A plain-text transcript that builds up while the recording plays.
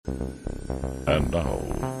And now,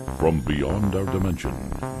 from beyond our dimension,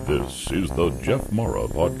 this is the Jeff Mara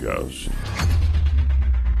Podcast.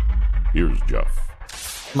 Here's Jeff.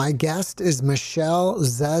 My guest is Michelle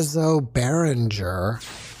Zezo Berenger,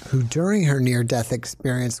 who during her near-death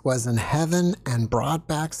experience was in heaven and brought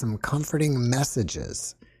back some comforting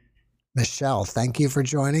messages. Michelle, thank you for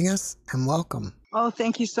joining us and welcome. Oh,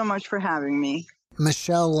 thank you so much for having me.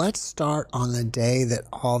 Michelle, let's start on the day that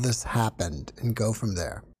all this happened and go from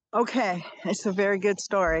there. Okay, it's a very good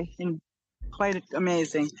story and quite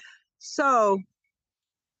amazing. So,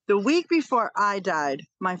 the week before I died,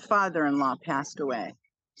 my father-in-law passed away.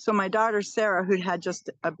 So my daughter Sarah, who had just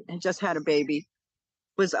had a baby,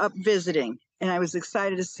 was up visiting, and I was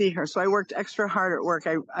excited to see her. So I worked extra hard at work.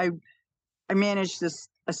 I managed this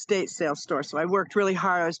estate sale store, so I worked really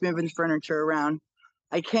hard. I was moving furniture around.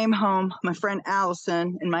 I came home. My friend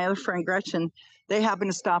Allison and my other friend Gretchen, they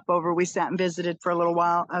happened to stop over. We sat and visited for a little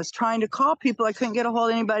while. I was trying to call people. I couldn't get a hold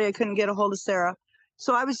of anybody. I couldn't get a hold of Sarah.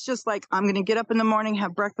 So I was just like, I'm going to get up in the morning,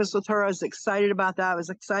 have breakfast with her. I was excited about that. I was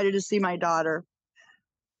excited to see my daughter.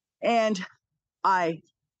 And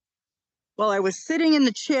while I was sitting in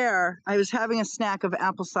the chair, I was having a snack of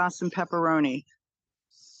applesauce and pepperoni.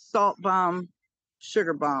 Salt bomb,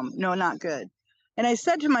 sugar bomb. No, not good. And I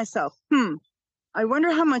said to myself, I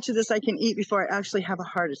wonder how much of this I can eat before I actually have a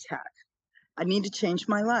heart attack. I need to change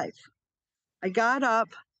my life. I got up,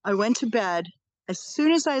 I went to bed. As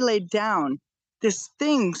soon as I laid down, this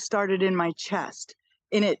thing started in my chest,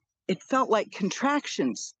 and it felt like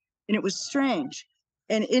contractions, and it was strange.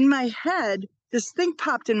 And in my head, this thing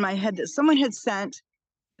popped in my head that someone had sent,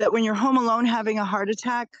 that when you're home alone having a heart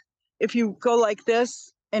attack, if you go like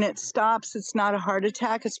this and it stops, it's not a heart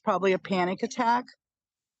attack, it's probably a panic attack.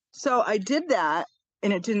 So I did that,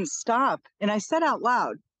 and it didn't stop. And I said out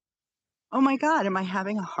loud, oh my God, am I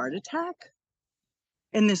having a heart attack?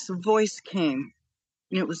 And this voice came,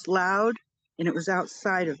 and it was loud, and it was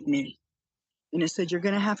outside of me. And it said, you're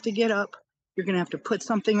going to have to get up. You're going to have to put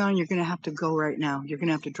something on. You're going to have to go right now. You're going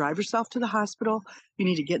to have to drive yourself to the hospital. You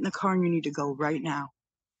need to get in the car, and you need to go right now.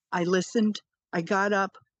 I listened. I got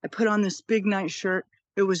up. I put on this big night shirt.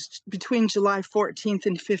 It was between July 14th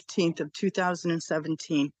and 15th of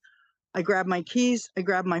 2017. I grabbed my keys, I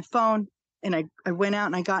grabbed my phone, and I went out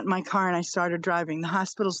and I got in my car and I started driving. The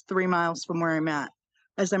hospital's 3 miles from where I'm at.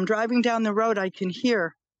 As I'm driving down the road, I can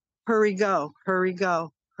hear, hurry, go, hurry,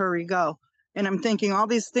 go, hurry, go. And I'm thinking all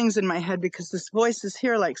these things in my head because this voice is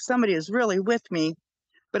here like somebody is really with me.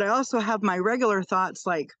 But I also have my regular thoughts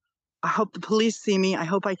like, I hope the police see me. I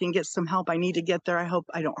hope I can get some help. I need to get there. I hope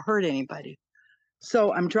I don't hurt anybody.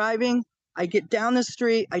 So I'm driving. I get down the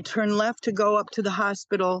street. I turn left to go up to the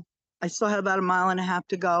hospital. I still had about 1.5 miles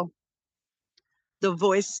to go. The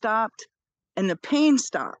voice stopped and the pain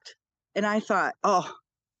stopped. And I thought, oh,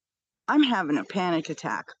 I'm having a panic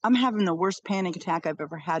attack. I'm having the worst panic attack I've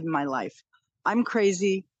ever had in my life. I'm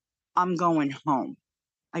crazy. I'm going home.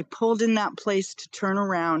 I pulled in that place to turn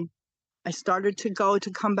around. I started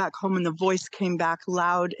to come back home, and the voice came back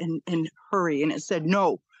loud and hurry. And it said,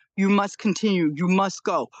 no, you must continue. You must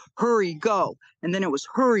go. Hurry, go. And then it was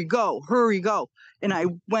hurry, go, hurry, go. And I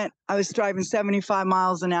was driving 75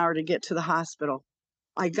 miles an hour to get to the hospital.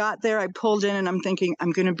 I got there, I pulled in, and I'm thinking,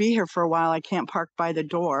 I'm going to be here for a while. I can't park by the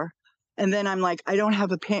door. And then I'm like, I don't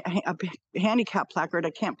have a handicap placard.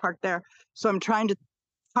 I can't park there. So I'm trying to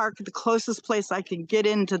park at the closest place I can get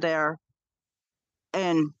into there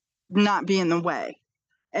and not be in the way.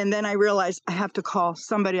 And then I realized I have to call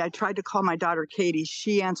somebody. I tried to call my daughter, Katie.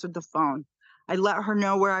 She answered the phone. I let her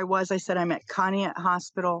know where I was. I said, I'm at Conneaut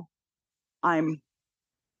Hospital. I'm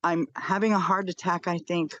having a heart attack, I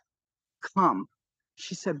think. Come.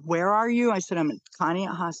 She said, where are you? I said, I'm at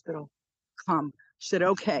Conneaut Hospital. Come. She said,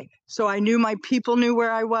 okay. So I knew my people knew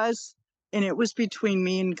where I was, and it was between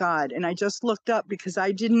me and God. And I just looked up because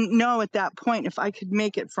I didn't know at that point if I could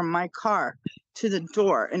make it from my car to the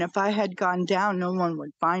door. And if I had gone down, no one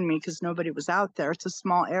would find me because nobody was out there. It's a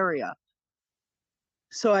small area.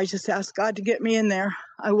 So I just asked God to get me in there.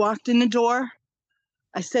 I walked in the door.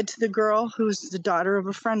 I said to the girl, who was the daughter of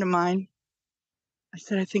a friend of mine, I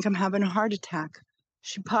said, I think I'm having a heart attack.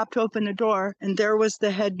 She popped open the door, and there was the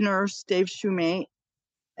head nurse, Dave Shoemate,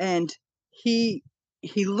 and he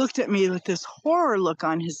looked at me with this horror look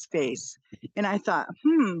on his face. And I thought,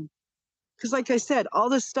 because like I said, all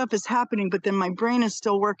this stuff is happening, but then my brain is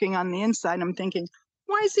still working on the inside. I'm thinking,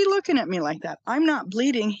 why is he looking at me like that? I'm not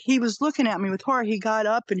bleeding. He was looking at me with horror. He got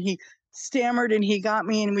up and he stammered and he got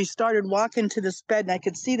me, and we started walking to this bed, and I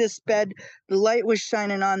could see this bed. The light was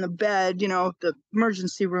shining on the bed, the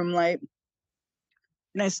emergency room light.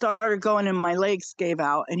 And I started going and my legs gave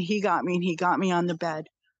out, and he got me on the bed.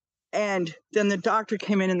 And then the doctor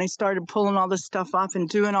came in and they started pulling all this stuff off and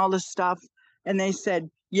doing all this stuff. And they said,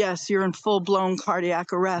 yes, you're in full blown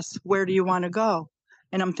cardiac arrest. Where do you want to go?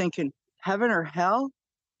 And I'm thinking, heaven or hell?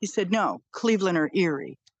 He said, no, Cleveland or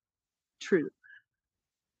Erie. True.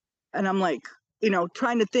 And I'm like,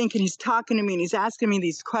 trying to think, and he's talking to me and he's asking me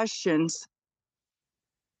these questions.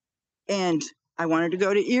 And I wanted to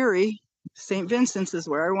go to Erie. St. Vincent's is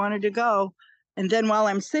where I wanted to go. And then while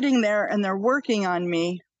I'm sitting there and they're working on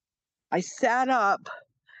me, I sat up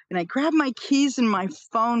and I grabbed my keys and my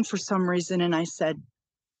phone for some reason. And I said,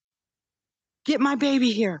 get my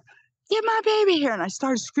baby here. Get my baby here. And I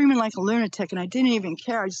started screaming like a lunatic and I didn't even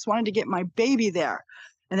care. I just wanted to get my baby there.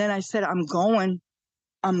 And then I said, I'm going.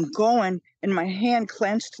 And my hand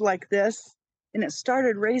clenched like this and it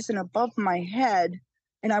started raising above my head.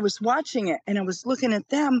 And I was watching it and I was looking at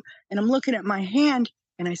them and I'm looking at my hand.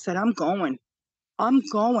 And I said, I'm going. And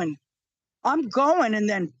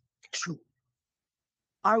then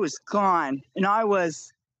I was gone and I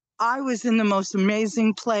was in the most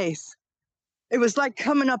amazing place. It was like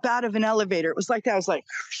coming up out of an elevator. It was like that. I was like,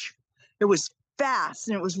 it was fast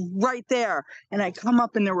and it was right there. And I come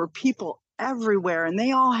up and there were people everywhere and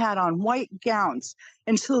they all had on white gowns.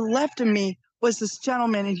 And to the left of me was this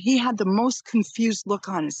gentleman and he had the most confused look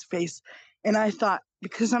on his face. And I thought,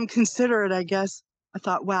 because I'm considerate, I guess, I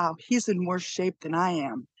thought, wow, he's in worse shape than I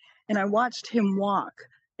am. And I watched him walk.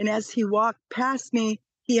 And as he walked past me,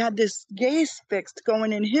 he had this gaze fixed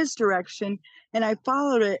going in his direction. And I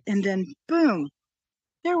followed it. And then, boom,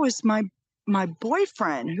 there was my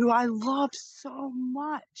boyfriend who I loved so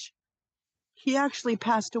much. He actually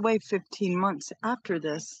passed away 15 months after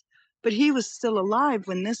this, but he was still alive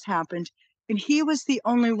when this happened. And he was the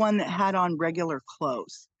only one that had on regular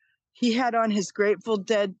clothes. He had on his Grateful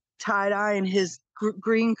Dead tie-dye and his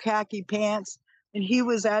green khaki pants. And he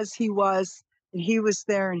was as he was. And he was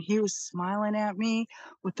there and he was smiling at me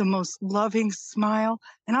with the most loving smile.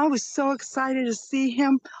 And I was so excited to see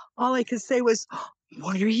him. All I could say was,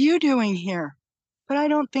 what are you doing here? But I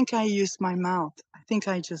don't think I used my mouth. I think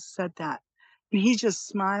I just said that. And he just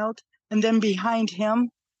smiled. And then behind him,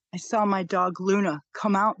 I saw my dog Luna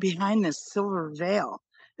come out behind this silver veil.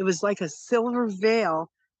 It was like a silver veil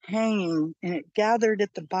hanging and it gathered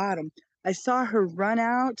at the bottom. I saw her run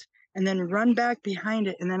out and then run back behind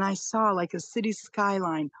it. And then I saw like a city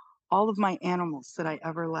skyline, all of my animals that I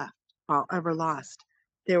ever lost.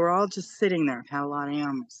 They were all just sitting there. I've had a lot of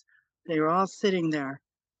animals. They were all sitting there.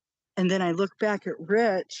 And then I looked back at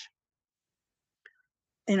Rich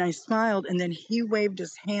and I smiled and then he waved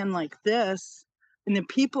his hand like this and the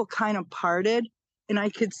people kind of parted and I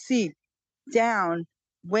could see down,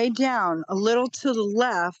 way down, a little to the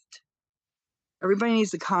left. Everybody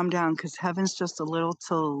needs to calm down because heaven's just a little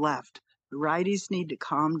to the left. The righties need to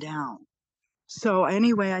calm down. So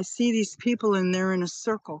anyway, I see these people and they're in a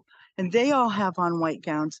circle and they all have on white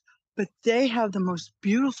gowns, but they have the most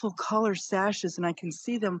beautiful color sashes and I can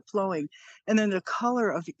see them flowing. And then the color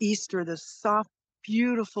of Easter, the soft,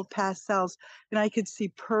 beautiful pastels. And I could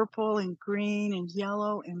see purple and green and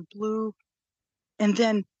yellow and blue. And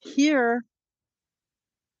then here,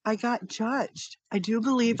 I got judged. I do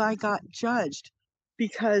believe I got judged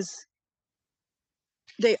because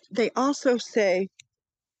they also say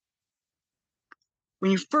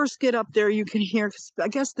when you first get up there, you can hear, I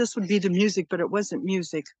guess this would be the music, but it wasn't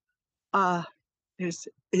music.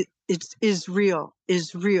 It's Israel,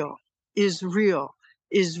 Israel, Israel,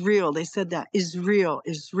 Israel. They said that Israel,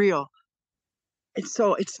 Israel. And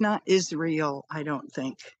so it's not Israel, I don't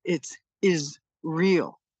think. It's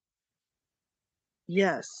Israel.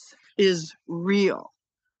 Yes, is real.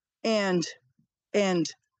 And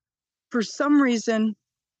for some reason,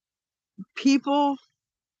 people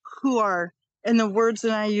who are, and the words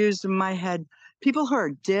that I use in my head, people who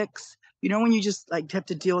are dicks, when you just like have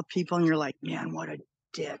to deal with people and you're like, man, what a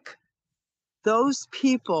dick. Those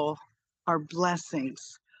people are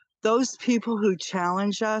blessings. Those people who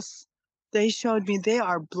challenge us, they showed me they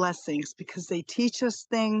are blessings because they teach us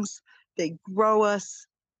things, they grow us,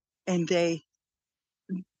 and they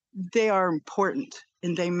are important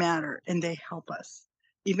and they matter and they help us.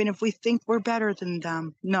 Even if we think we're better than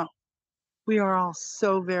them, no. We are all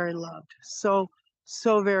so very loved, so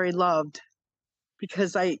very loved,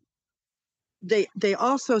 because they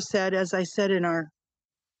also said, as I said in our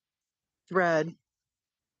thread,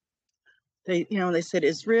 they said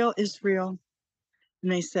Israel, Israel,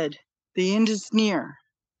 and they said the end is near,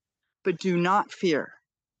 but do not fear.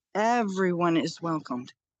 Everyone is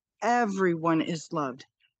welcomed, everyone is loved,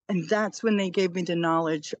 and that's when they gave me the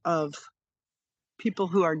knowledge of people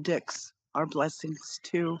who are dicks are blessings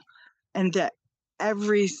too, and that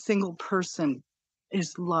every single person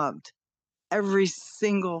is loved. Every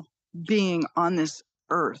single being on this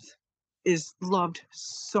earth is loved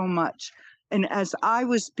so much. And as I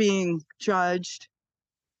was being judged,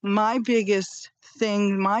 my biggest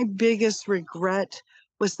thing, my biggest regret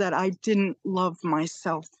was that I didn't love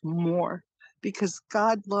myself more, because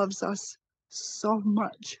God loves us so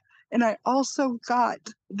much. And I also got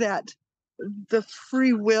that the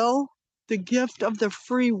free will, the gift of the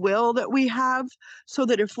free will that we have, so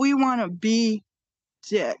that if we want to be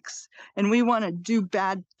dicks and we want to do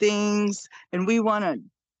bad things and we want to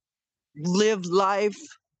live life,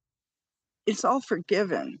 it's all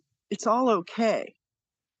forgiven. It's all okay.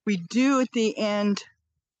 We do at the end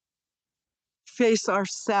face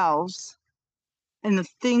ourselves and the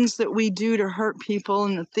things that we do to hurt people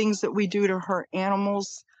and the things that we do to hurt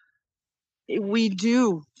animals. We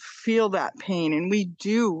do feel that pain and we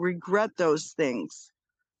do regret those things.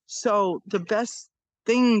 So the best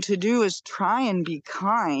thing to do is try and be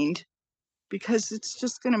kind, because it's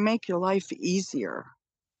just going to make your life easier.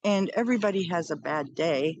 And everybody has a bad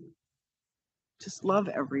day. Just love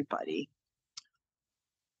everybody.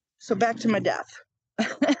 So back to my death.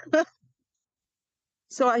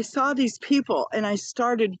 So I saw these people and I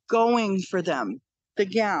started going for them, the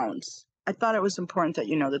gowns. I thought it was important that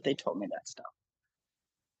you know that they told me that stuff.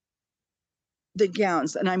 The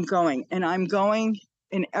gowns, and I'm going,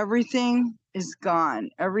 and everything is gone.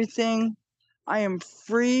 Everything, I am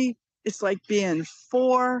free. It's like being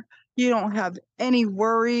 4. You don't have any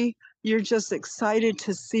worry. You're just excited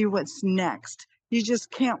to see what's next. You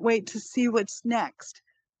just can't wait to see what's next.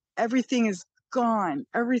 Everything is gone.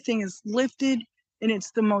 Everything is lifted. And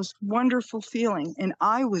it's the most wonderful feeling. And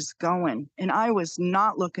I was going, and I was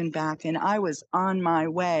not looking back, and I was on my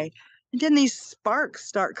way. And then these sparks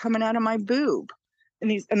start coming out of my boob.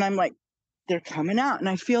 And I'm like, they're coming out. And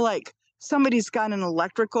I feel like somebody's got an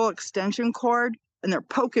electrical extension cord and they're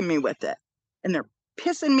poking me with it. And they're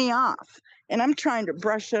pissing me off. And I'm trying to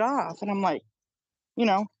brush it off. And I'm like,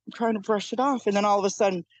 I'm trying to brush it off. And then all of a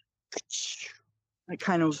sudden, that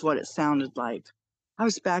kind of was what it sounded like. I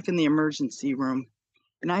was back in the emergency room,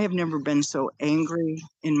 and I have never been so angry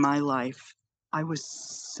in my life. I was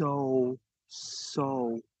so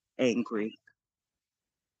angry.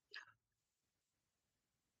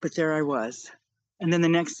 But there I was. And then the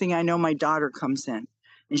next thing I know, my daughter comes in,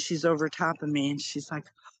 and she's over top of me, and she's like,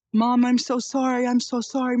 Mom, I'm so sorry. I'm so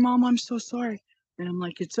sorry, Mom. I'm so sorry. And I'm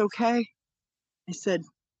like, it's okay. I said,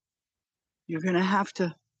 you're going to have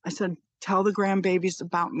to, I said, tell the grandbabies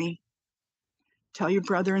about me. Tell your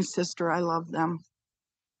brother and sister I love them.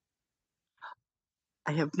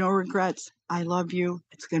 I have no regrets. I love you.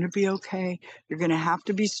 It's going to be okay. You're going to have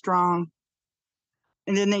to be strong.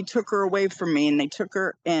 And then they took her away from me, and they took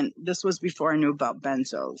her, and this was before I knew about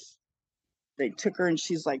benzos. They took her, and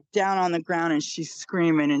she's like down on the ground, and she's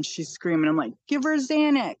screaming. I'm like, give her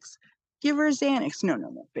Xanax. Give her Xanax. No,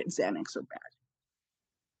 Xanax are bad.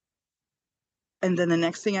 And then the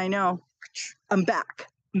next thing I know, I'm back.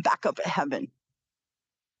 I'm back up at heaven.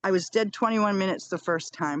 I was dead 21 minutes the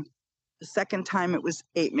first time. The second time it was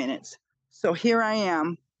 8 minutes. So here I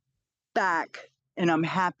am back, and I'm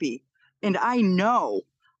happy. And I know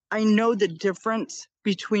the difference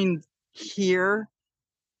between here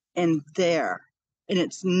and there. And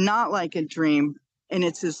it's not like a dream, and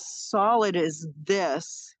it's as solid as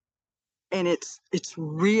this. And it's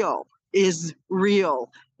real, is real.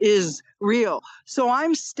 So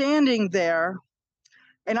I'm standing there,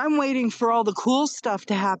 and I'm waiting for all the cool stuff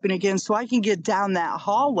to happen again so I can get down that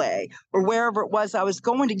hallway or wherever it was I was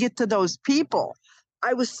going to get to those people.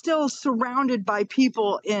 I was still surrounded by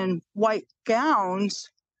people in white gowns,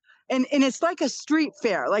 and it's like a street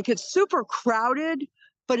fair. Like, it's super crowded,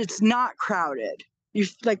 but it's not crowded. You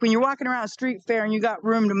like when you're walking around a street fair and you got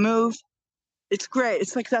room to move. It's great.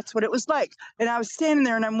 It's like, that's what it was like. And I was standing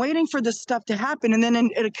there, and I'm waiting for this stuff to happen. And then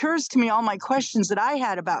it occurs to me all my questions that I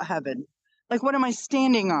had about heaven. Like, what am I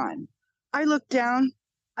standing on? I looked down.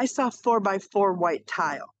 I saw 4x4 white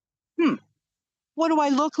tile. What do I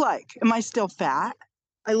look like? Am I still fat?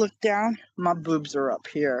 I looked down. My boobs are up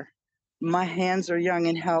here. My hands are young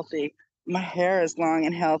and healthy. My hair is long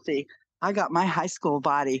and healthy. I got my high school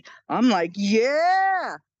body. I'm like,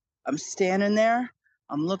 yeah. I'm standing there.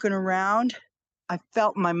 I'm looking around. I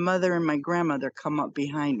felt my mother and my grandmother come up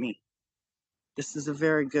behind me. This is a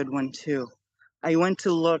very good one, too. I went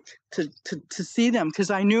to look to see them because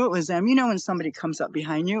I knew it was them. You know, when somebody comes up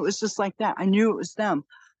behind you, it was just like that. I knew it was them.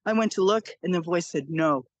 I went to look, and the voice said,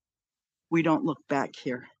 no, we don't look back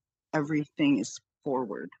here. Everything is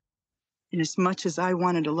forward. And as much as I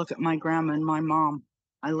wanted to look at my grandma and my mom,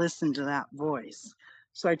 I listened to that voice.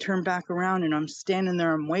 So I turned back around, and I'm standing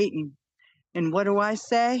there, I'm waiting. And what do I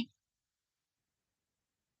say?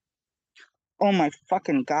 Oh my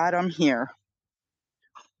fucking God, I'm here.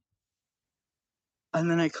 And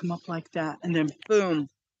then I come up like that, and then boom,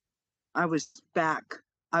 I was back.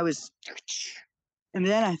 And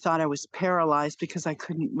then I thought I was paralyzed because I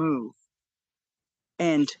couldn't move.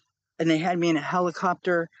 And they had me in a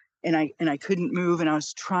helicopter, and I couldn't move, and I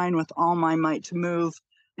was trying with all my might to move,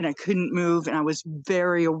 and I couldn't move, and I was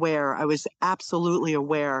very aware. I was absolutely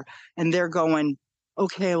aware. And they're going,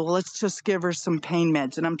 okay, well, let's just give her some pain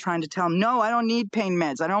meds. And I'm trying to tell them, no, I don't need pain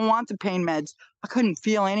meds. I don't want the pain meds. I couldn't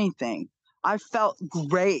feel anything. I felt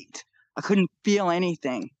great. I couldn't feel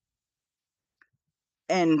anything.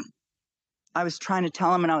 And I was trying to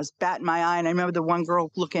tell them, and I was batting my eye. And I remember the one girl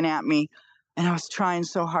looking at me, and I was trying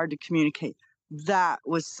so hard to communicate. That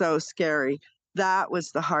was so scary. That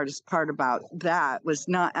was the hardest part about that, was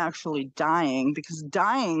not actually dying, because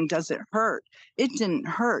dying doesn't hurt. It didn't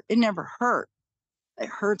hurt. It never hurt. It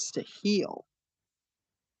hurts to heal.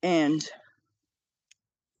 And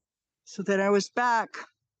so then I was back,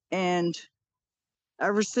 and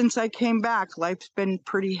ever since I came back, life's been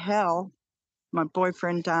pretty hell. My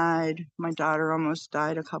boyfriend died. My daughter almost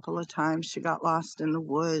died a couple of times. She got lost in the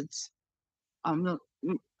woods. I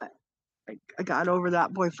got over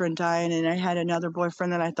that boyfriend dying, and I had another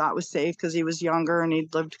boyfriend that I thought was safe because he was younger and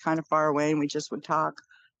he'd lived kind of far away, and we just would talk.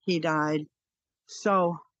 He died.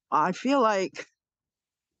 So I feel like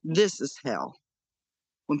this is hell.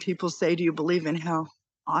 When people say, do you believe in hell?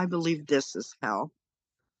 I believe this is hell.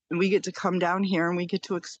 And we get to come down here and we get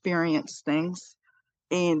to experience things.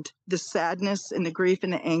 And the sadness and the grief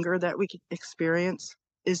and the anger that we experience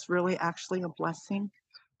is really actually a blessing,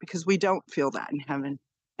 because we don't feel that in heaven.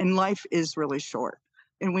 And life is really short.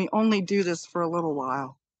 And we only do this for a little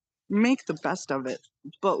while. Make the best of it,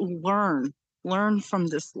 but learn from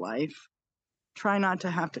this life. Try not to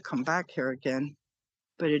have to come back here again.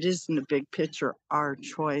 But it is, in the big picture, our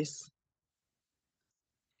choice.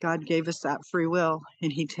 God gave us that free will,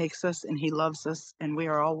 and he takes us and he loves us, and we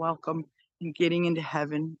are all welcome. And getting into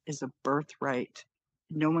heaven is a birthright.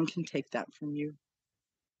 No one can take that from you.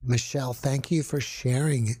 Michelle, thank you for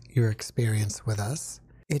sharing your experience with us.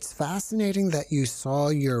 It's fascinating that you saw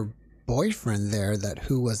your boyfriend there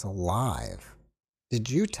who was alive. Did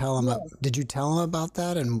you tell him about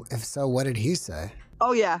that? And if so, what did he say?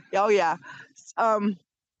 Oh yeah.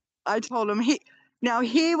 I told him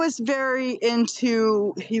he was very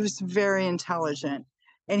intelligent,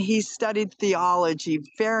 and he studied theology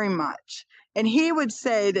very much. And he would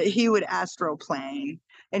say that he would astroplane,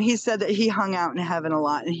 and he said that he hung out in heaven a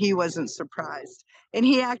lot, and he wasn't surprised. And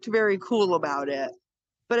he acted very cool about it.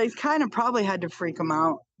 But it kind of probably had to freak him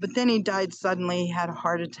out. But then he died suddenly. He had a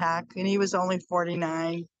heart attack, and he was only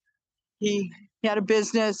 49. He had a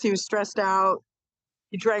business. He was stressed out.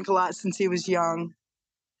 He drank a lot since he was young.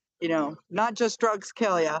 You know, not just drugs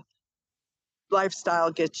kill you.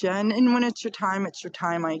 Lifestyle gets you. And when it's your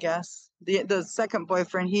time, I guess. The second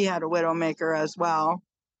boyfriend, he had a widowmaker as well.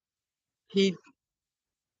 He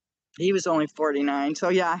was only 49. So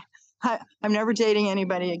yeah, I'm never dating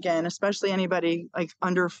anybody again, especially anybody like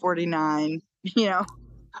under 49,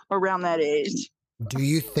 around that age. Do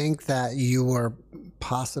you think that you were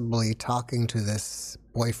possibly talking to this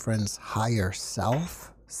boyfriend's higher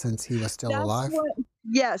self since he was still alive?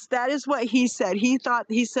 Yes, that is what he said. He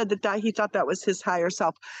said that he thought that was his higher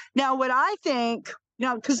self. Now, what I think,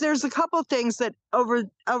 because there's a couple things that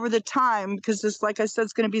over the time, because this, like I said,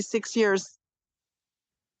 it's going to be 6 years.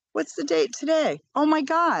 What's the date today? Oh my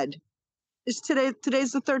God. Today's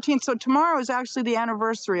the 13th. So tomorrow is actually the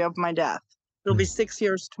anniversary of my death. It'll be 6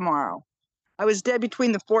 years tomorrow. I was dead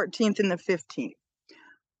between the 14th and the 15th.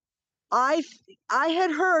 I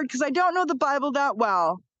had heard, because I don't know the Bible that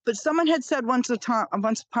well, but someone had said once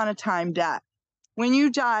upon a time that when you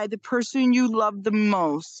die, the person you love the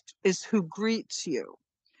most is who greets you.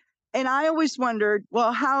 And I always wondered,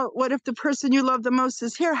 well, what if the person you love the most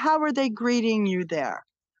is here? How are they greeting you there?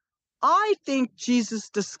 I think Jesus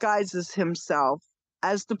disguises himself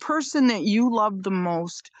as the person that you love the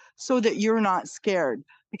most so that you're not scared.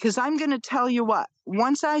 Because I'm going to tell you what,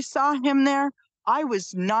 once I saw him there, I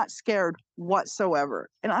was not scared whatsoever.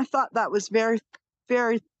 And I thought that was very,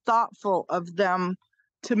 very thoughtful of them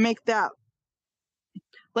to make that,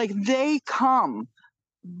 like, they come.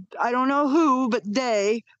 I don't know who, but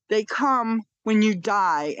they come when you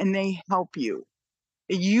die, and they help you.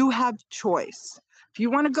 You have choice. If you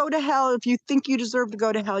want to go to hell, if you think you deserve to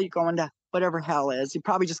go to hell, you go into whatever hell is. You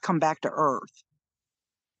probably just come back to earth.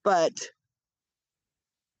 But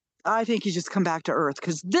I think you just come back to earth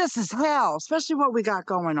because this is hell, especially what we got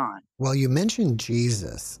going on. Well, you mentioned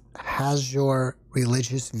Jesus. Has your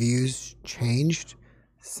religious views changed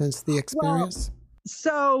since the experience?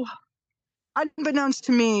 So, unbeknownst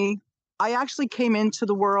to me, I actually came into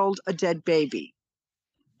the world a dead baby.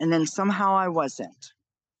 And then somehow I wasn't.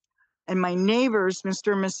 And my neighbors,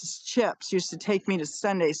 Mr. and Mrs. Chips, used to take me to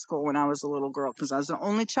Sunday school when I was a little girl because I was the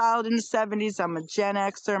only child in the 70s. I'm a Gen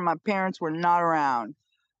Xer, and my parents were not around.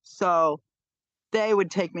 So they would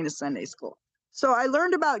take me to Sunday school. So I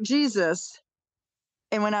learned about Jesus.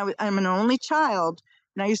 And when I'm an only child,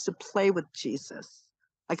 and I used to play with Jesus.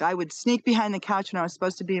 Like I would sneak behind the couch when I was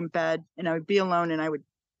supposed to be in bed, and I would be alone, and I would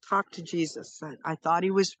talk to Jesus. I thought he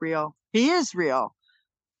was real. He is real.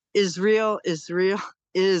 Is real, is real,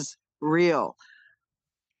 is real.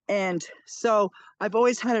 And so I've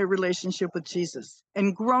always had a relationship with Jesus.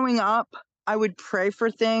 And growing up, I would pray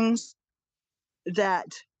for things that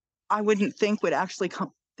I wouldn't think would actually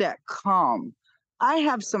come that calm. I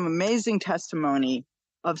have some amazing testimony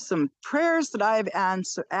of some prayers that I've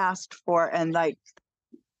asked for, and like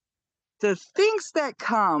the things that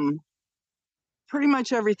come, pretty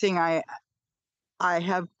much everything I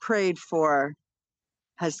have prayed for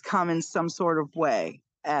has come in some sort of way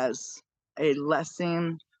as a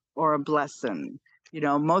lesson or a blessing. You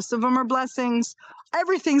know, most of them are blessings.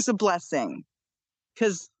 Everything's a blessing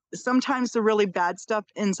because sometimes the really bad stuff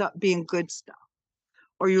ends up being good stuff,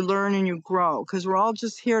 or you learn and you grow, because we're all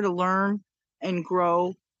just here to learn and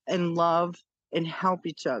grow and love and help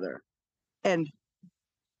each other. And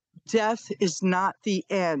death is not the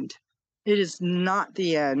end. It is not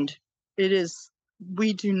the end. It is,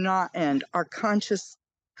 we do not end. Our consciousness,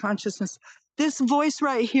 this voice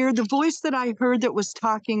right here, the voice that I heard that was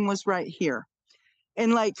talking was right here.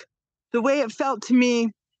 And like the way it felt to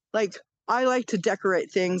me, like I like to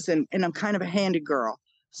decorate things, and I'm kind of a handy girl.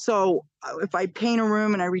 So if I paint a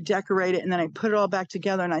room and I redecorate it and then I put it all back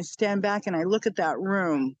together and I stand back and I look at that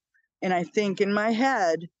room and I think in my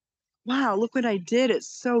head, wow, look what I did. It's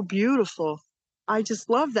so beautiful. I just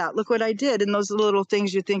love that. Look what I did. And those are the little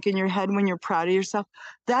things you think in your head when you're proud of yourself.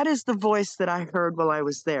 That is the voice that I heard while I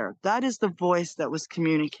was there. That is the voice that was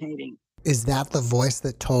communicating. Is that the voice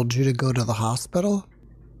that told you to go to the hospital?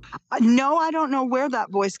 No, I don't know where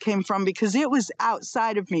that voice came from because it was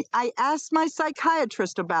outside of me. I asked my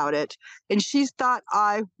psychiatrist about it, and she thought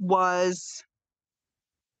I was,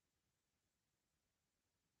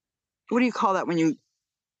 what do you call that when you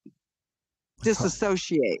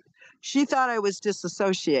disassociate? She thought I was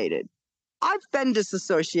disassociated. I've been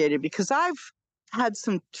disassociated because I've had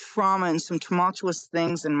some trauma and some tumultuous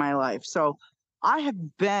things in my life. So I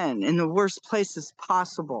have been in the worst places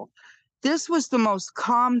possible. This was the most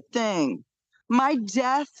calm thing. My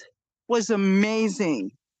death was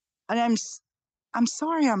amazing. And I'm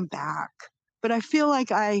sorry I'm back, but I feel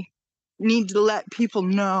like I need to let people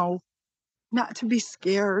know not to be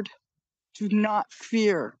scared. Do not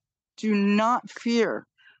fear. Do not fear.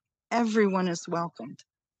 Everyone is welcomed.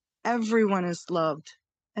 Everyone is loved.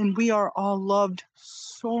 And we are all loved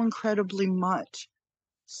so incredibly much.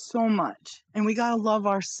 So much. And we got to love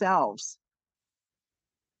ourselves.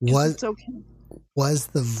 It's okay. Was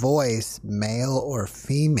the voice male or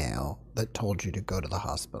female that told you to go to the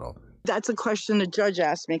hospital? That's a question the judge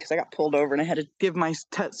asked me because I got pulled over and I had to give my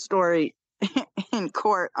story in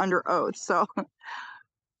court under oath. So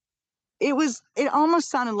it almost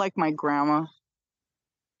sounded like my grandma.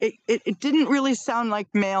 It didn't really sound like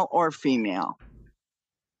male or female.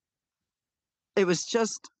 It was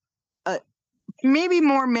just maybe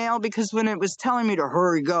more male because when it was telling me to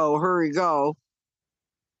hurry, go.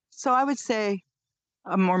 So I would say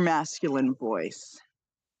a more masculine voice.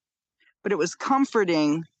 But it was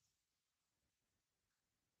comforting,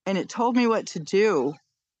 and it told me what to do.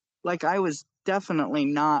 Like I was definitely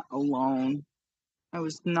not alone. I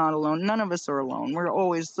was not alone. None of us are alone.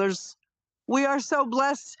 We are so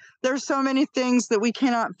blessed. There's so many things that we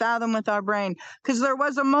cannot fathom with our brain. Because there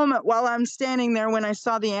was a moment while I'm standing there when I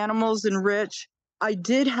saw the animals and Rich, I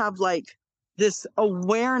did have like this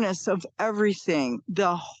awareness of everything,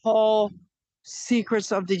 the whole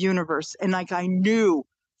secrets of the universe. And like I knew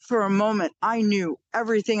for a moment, I knew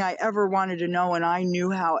everything I ever wanted to know, and I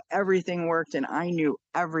knew how everything worked, and I knew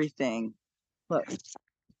everything. Look.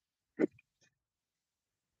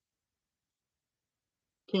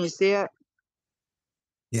 Can you see it?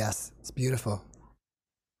 Yes, it's beautiful.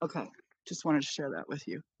 Okay, just wanted to share that with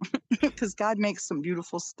you because God makes some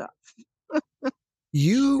beautiful stuff.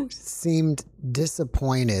 You seemed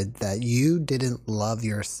disappointed that you didn't love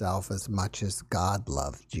yourself as much as God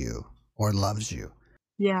loved you or loves you.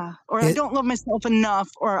 Yeah. Or I don't love myself enough,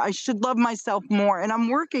 or I should love myself more. And I'm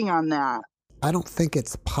working on that. I don't think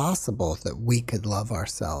it's possible that we could love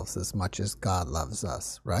ourselves as much as God loves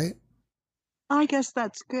us, right? I guess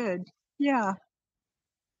that's good. Yeah.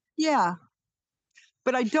 Yeah.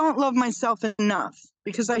 But I don't love myself enough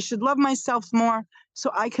because I should love myself more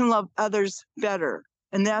so I can love others better.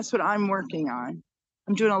 And that's what I'm working on.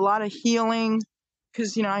 I'm doing a lot of healing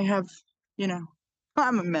because, I have,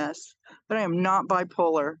 I'm a mess, but I am not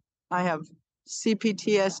bipolar. I have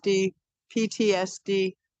CPTSD,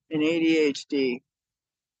 PTSD, and ADHD.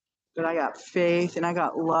 But I got faith and I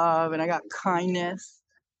got love and I got kindness.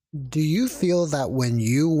 Do you feel that when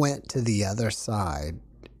you went to the other side,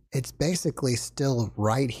 it's basically still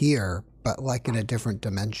right here, but like in a different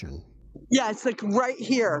dimension? Yeah, it's like right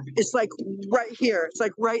here. It's like right here. It's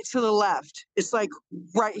like right to the left. It's like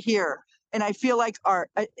right here. And I feel like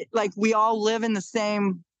we all live in the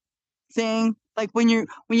same thing. Like when you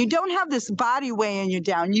don't have this body weighing you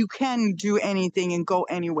down, you can do anything and go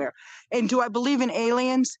anywhere. And do I believe in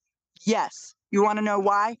aliens? Yes. You want to know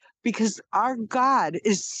why? Because our God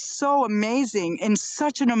is so amazing and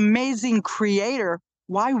such an amazing creator.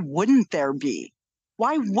 Why wouldn't there be?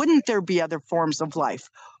 Why wouldn't there be other forms of life?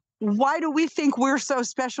 Why do we think we're so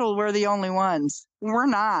special? We're the only ones. We're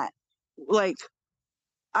not. Like,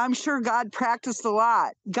 I'm sure God practiced a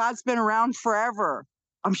lot. God's been around forever.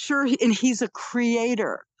 I'm sure, and he's a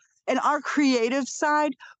creator. And our creative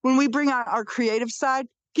side, when we bring out our creative side,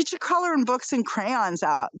 get your coloring books and crayons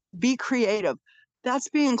out. Be creative. That's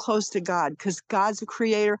being close to God because God's a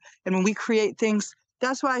creator. And when we create things,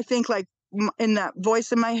 that's why I think like in that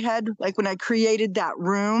voice in my head, like when I created that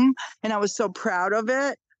room and I was so proud of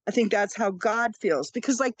it, I think that's how God feels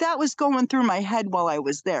because like that was going through my head while I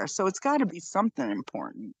was there. So it's got to be something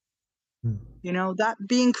important. That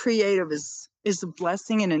being creative is a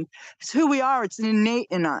blessing and it's who we are. It's innate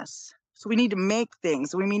in us. So we need to make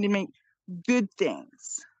things. We need to make good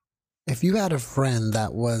things. If you had a friend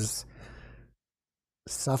that was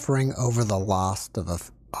suffering over the loss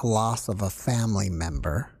of a family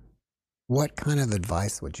member, what kind of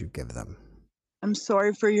advice would you give them? I'm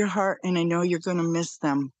sorry for your heart, and I know you're going to miss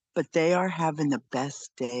them, but they are having the best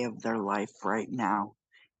day of their life right now.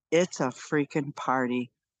 It's a freaking party.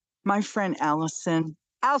 My friend Allison,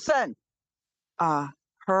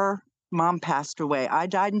 her mom passed away. I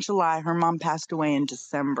died in July. Her mom passed away in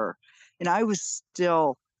December. And I was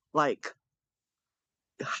still like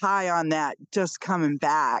high on that, just coming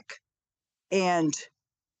back. And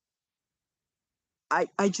I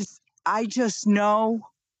just know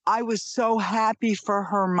I was so happy for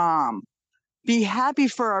her mom. Be happy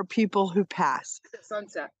for our people who pass.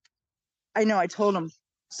 Sunset. I know, I told him.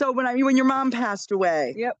 So when your mom passed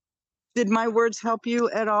away. Yep. Did my words help you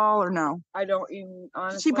at all or no? I don't even,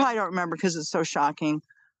 honestly. She probably don't remember because it's so shocking.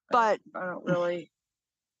 But I don't really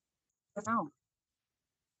know.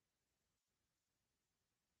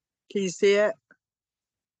 Can you see it?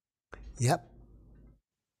 Yep.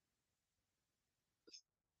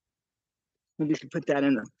 Maybe you can put that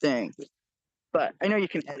in the thing. But I know you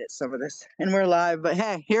can edit some of this. And we're live, but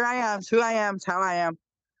hey, here I am. It's who I am. It's how I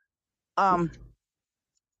am.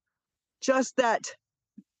 Just that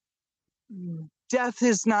death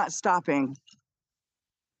is not stopping.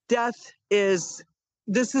 This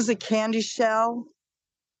is a candy shell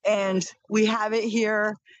and we have it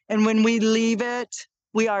here. And when we leave it,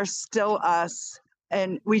 we are still us.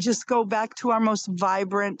 And we just go back to our most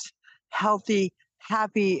vibrant, healthy,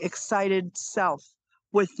 happy, excited self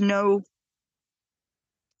with no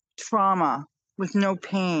trauma, with no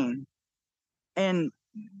pain. And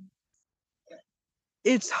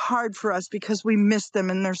it's hard for us because we miss them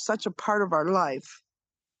and they're such a part of our life.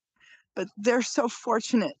 But they're so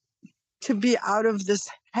fortunate to be out of this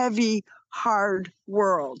heavy, hard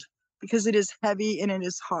world because it is heavy and it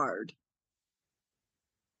is hard.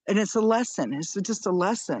 And it's a lesson. It's just a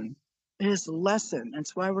lesson. It is a lesson.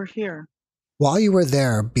 That's why we're here. While you were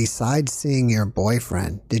there, besides seeing your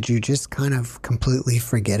boyfriend, did you just kind of completely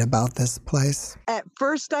forget about this place? At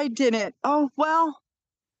first I didn't. Oh, well,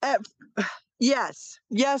 yes,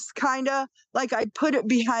 kind of. Like I put it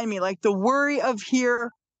behind me, like the worry of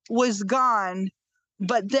here was gone.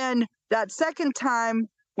 But then that second time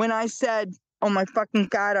when I said, oh my fucking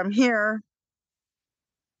God, I'm here,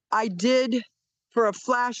 I did for a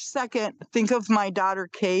flash second think of my daughter,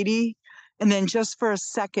 Katie. And then just for a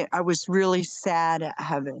second, I was really sad at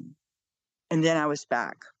heaven. And then I was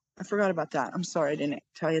back. I forgot about that. I'm sorry I didn't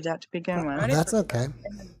tell you that to begin with. That's okay.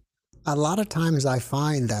 A lot of times I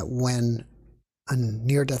find that when a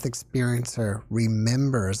near-death experiencer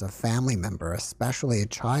remembers a family member, especially a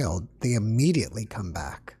child, they immediately come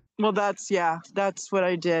back. Well, that's what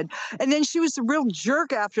I did. And then she was a real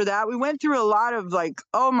jerk after that. We went through a lot of like,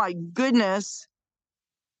 oh my goodness.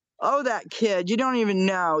 Oh, that kid, you don't even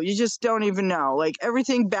know. You just don't even know. Like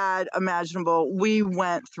everything bad imaginable we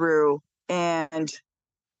went through. And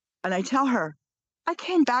I tell her, I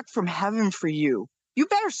came back from heaven for you. You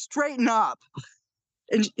better straighten up.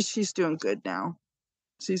 And she's doing good now.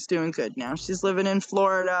 She's doing good now. She's living in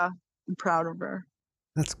Florida. I'm proud of her.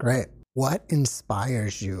 That's great. What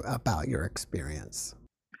inspires you about your experience?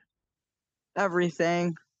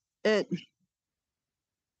 Everything.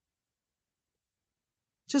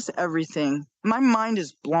 Just everything. My mind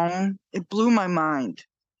is blown. It blew my mind.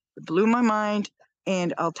 It blew my mind.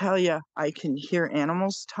 And I'll tell you, I can hear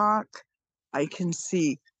animals talk. I can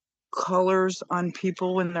see colors on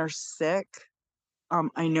people when they're sick.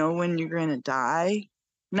 I know when you're going to die.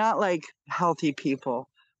 Not like healthy people,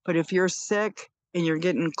 but if you're sick and you're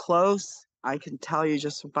getting close, I can tell you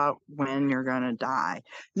just about when you're going to die.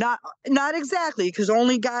 Not exactly, because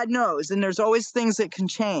only God knows. And there's always things that can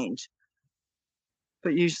change.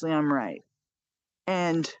 But usually I'm right.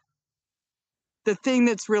 And the thing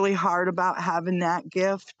that's really hard about having that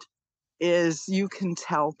gift is you can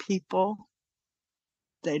tell people,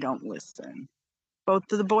 they don't listen.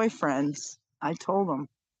 Both of the boyfriends, I told them,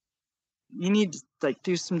 you need to like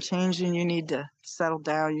do some changing. You need to settle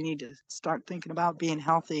down. You need to start thinking about being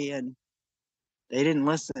healthy. And they didn't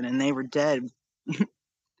listen and they were dead.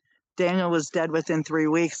 Daniel was dead within 3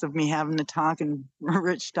 weeks of me having to talk, and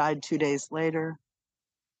Rich died 2 days later.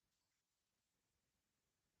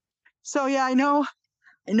 So yeah, I know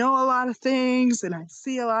a lot of things and I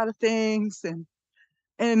see a lot of things,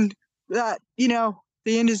 and that,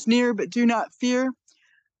 the end is near, but do not fear.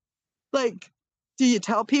 Like, do you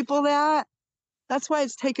tell people that? That's why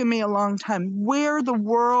it's taken me a long time. Where the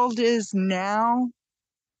world is now,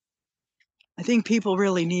 I think people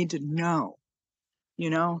really need to know.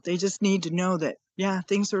 They just need to know that, yeah,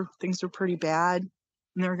 things are pretty bad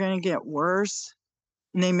and they're going to get worse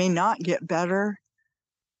and they may not get better.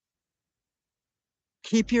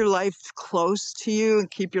 Keep your life close to you and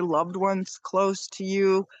keep your loved ones close to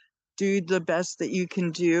you. Do the best that you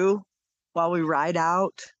can do while we ride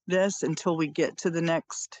out this until we get to the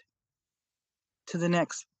next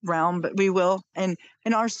realm, but we will. And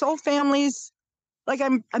our soul families, like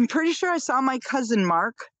I'm pretty sure I saw my cousin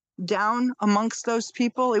Mark down amongst those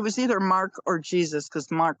people. It was either Mark or Jesus,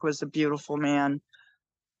 because Mark was a beautiful man.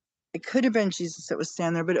 It could have been Jesus that was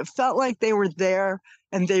standing there, but it felt like they were there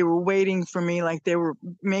and they were waiting for me, like they were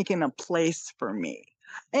making a place for me.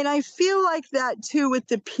 And I feel like that too with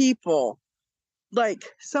the people, like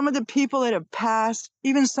some of the people that have passed,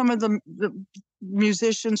 even some of the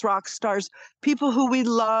musicians, rock stars, people who we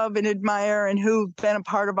love and admire and who've been a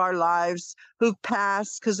part of our lives, who've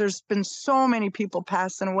passed, because there's been so many people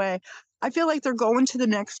passing away. I feel like they're going to the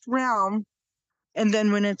next realm. And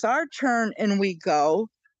then when it's our turn and we go,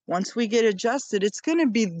 once we get adjusted, it's going to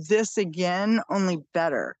be this again, only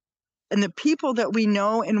better. And the people that we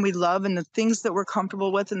know and we love and the things that we're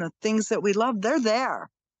comfortable with and the things that we love, they're there.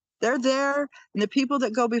 They're there. And the people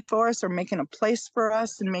that go before us are making a place for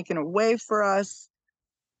us and making a way for us.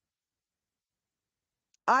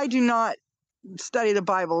 I do not study the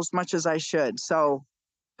Bible as much as I should.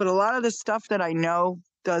 But a lot of the stuff that I know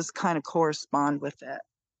does kind of correspond with it.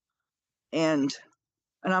 And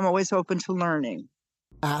I'm always open to learning.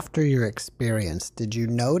 After your experience, did you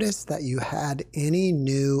notice that you had any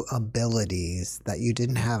new abilities that you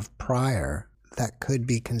didn't have prior that could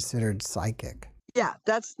be considered psychic? Yeah,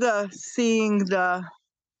 that's the seeing the,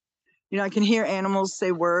 I can hear animals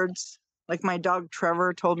say words. Like my dog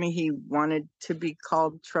Trevor told me he wanted to be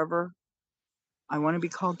called Trevor. I want to be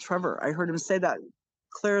called Trevor. I heard him say that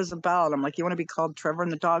clear as a bell. And I'm like, you want to be called Trevor?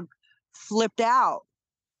 And the dog flipped out.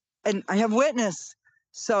 And I have witness.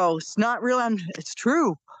 So it's not real. It's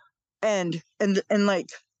true. And like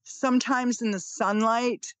sometimes in the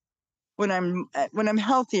sunlight, when I'm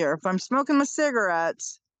healthier, if I'm smoking my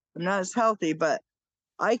cigarettes, I'm not as healthy, but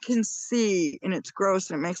I can see, and it's gross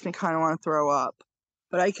and it makes me kind of want to throw up,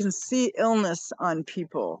 but I can see illness on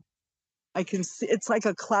people. I can see, it's like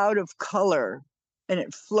a cloud of color and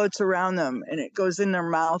it floats around them and it goes in their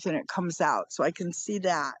mouth and it comes out. So I can see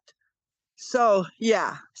that. So,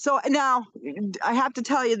 yeah. So now I have to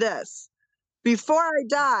tell you this. Before I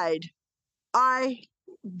died, I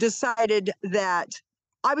decided that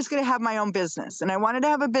I was going to have my own business, and I wanted to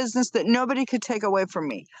have a business that nobody could take away from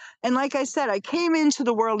me. And like I said, I came into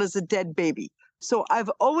the world as a dead baby. So I've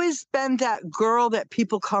always been that girl that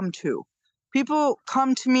people come to. People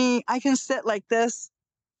come to me, I can sit like this,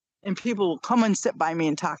 and people will come and sit by me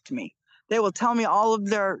and talk to me. They will tell me all of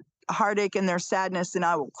their heartache and their sadness, and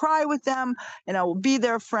I will cry with them, and I will be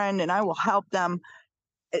their friend, and I will help them,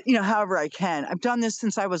 however I can. I've done this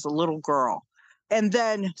since I was a little girl. And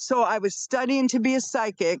then, so I was studying to be a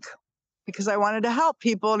psychic because I wanted to help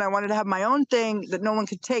people, and I wanted to have my own thing that no one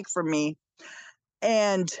could take from me.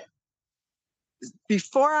 And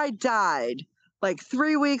before I died, like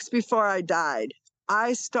 3 weeks before I died,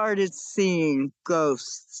 I started seeing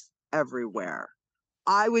ghosts everywhere.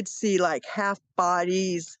 I would see like half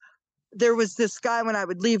bodies. There was this guy, when I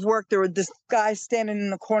would leave work, there was this guy standing in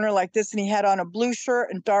the corner like this, and he had on a blue shirt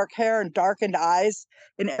and dark hair and darkened eyes.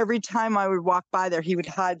 And every time I would walk by there, he would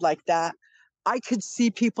hide like that. I could see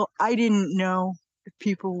people. I didn't know if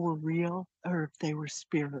people were real or if they were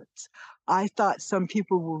spirits. I thought some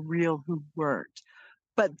people were real who weren't.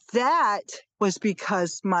 But that was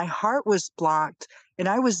because my heart was blocked and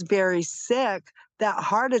I was very sick. That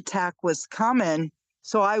heart attack was coming.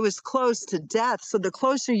 So I was close to death. So the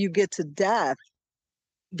closer you get to death,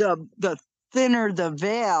 the thinner the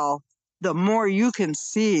veil, the more you can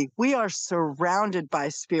see. We are surrounded by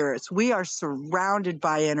spirits. We are surrounded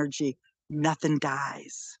by energy. Nothing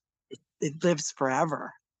dies. It lives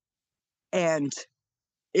forever. And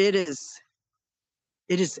it is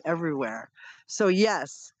everywhere. So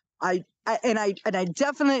yes, I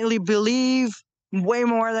definitely believe way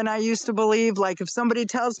more than I used to believe. Like if somebody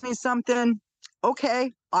tells me something,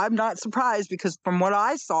 okay, I'm not surprised, because from what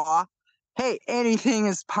I saw, hey, anything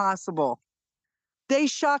is possible. They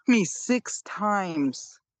shocked me 6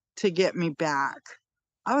 times to get me back.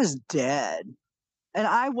 I was dead. And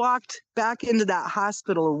I walked back into that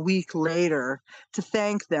hospital a week later to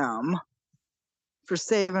thank them for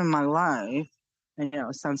saving my life. And,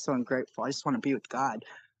 it sounds so ungrateful. I just want to be with God.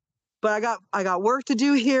 But I got work to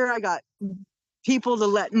do here. I got people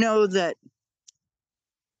to know that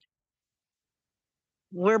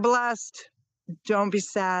we're blessed. Don't be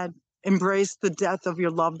sad. Embrace the death of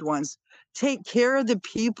your loved ones. Take care of the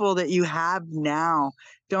people that you have now.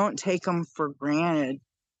 Don't take them for granted.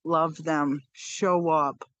 Love them. Show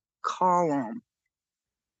up. Call them.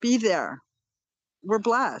 Be there. We're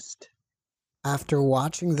blessed. After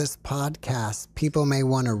watching this podcast, people may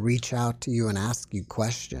want to reach out to you and ask you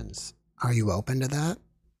questions. Are you open to that?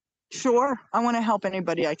 Sure. I want to help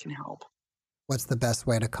anybody I can help. What's the best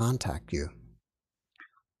way to contact you?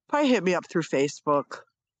 Probably hit me up through Facebook,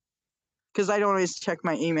 because I don't always check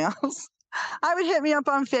my emails. I would hit me up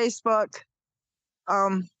on Facebook,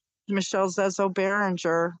 Michelle Zezo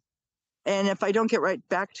Berenger. And if I don't get right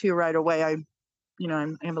back to you right away, I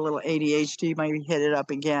have a little ADHD, might hit it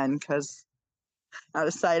up again, because out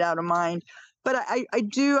of sight, out of mind. But I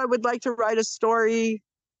would like to write a story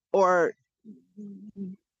or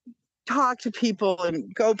talk to people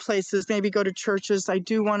and go places, maybe go to churches. I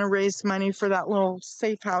do want to raise money for that little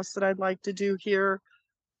safe house that I'd like to do here.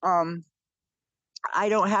 I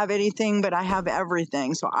don't have anything, but I have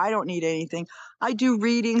everything. So I don't need anything. I do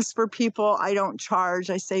readings for people. I don't charge.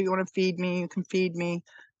 I say, you want to feed me, you can feed me.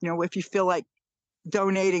 If you feel like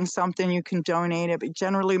donating something, you can donate it. But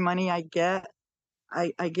generally money I get,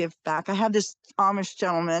 I give back. I have this Amish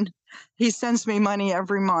gentleman. He sends me money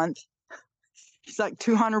every month. It's like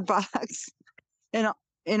 $200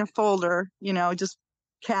 in a folder, just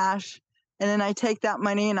cash. And then I take that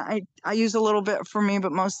money and I use a little bit for me,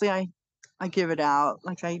 but mostly I give it out.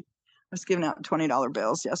 Like I was giving out $20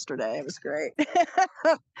 bills yesterday. It was great.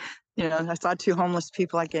 I saw 2 homeless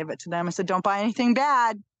people. I gave it to them. I said, don't buy anything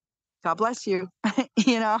bad. God bless you.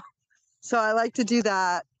 So I like to do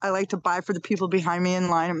that. I like to buy for the people behind me in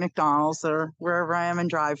line at McDonald's or wherever I am in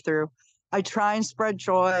drive-through. I try and spread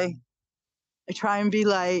joy. I try and be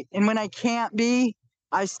light. And when I can't be,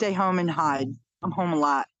 I stay home and hide. I'm home a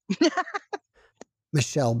lot.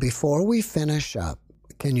 Michelle, before we finish up,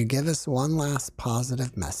 can you give us one last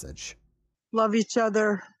positive message? Love each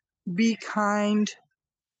other. Be kind.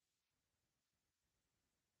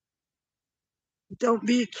 Don't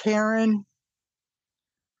be Karen.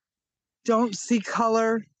 Don't see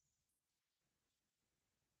color.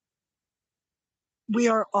 We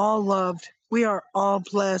are all loved. We are all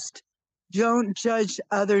blessed. Don't judge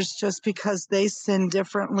others just because they sin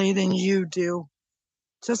differently than you do.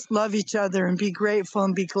 Just love each other and be grateful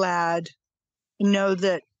and be glad. And know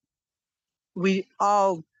that we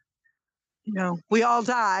all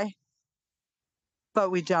die,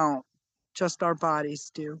 but we don't. Just our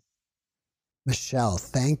bodies do. Michelle,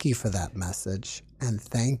 thank you for that message, and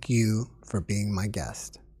thank you for being my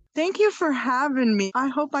guest. Thank you for having me. I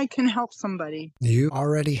hope I can help somebody. You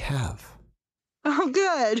already have. Oh,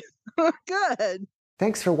 good. Good.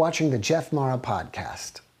 Thanks for watching the Jeff Mara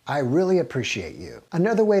podcast. I really appreciate you.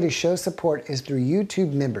 Another way to show support is through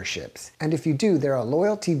YouTube memberships. And if you do, there are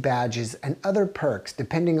loyalty badges and other perks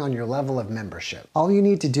depending on your level of membership. All you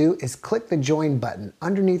need to do is click the join button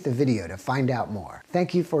underneath the video to find out more.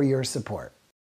 Thank you for your support.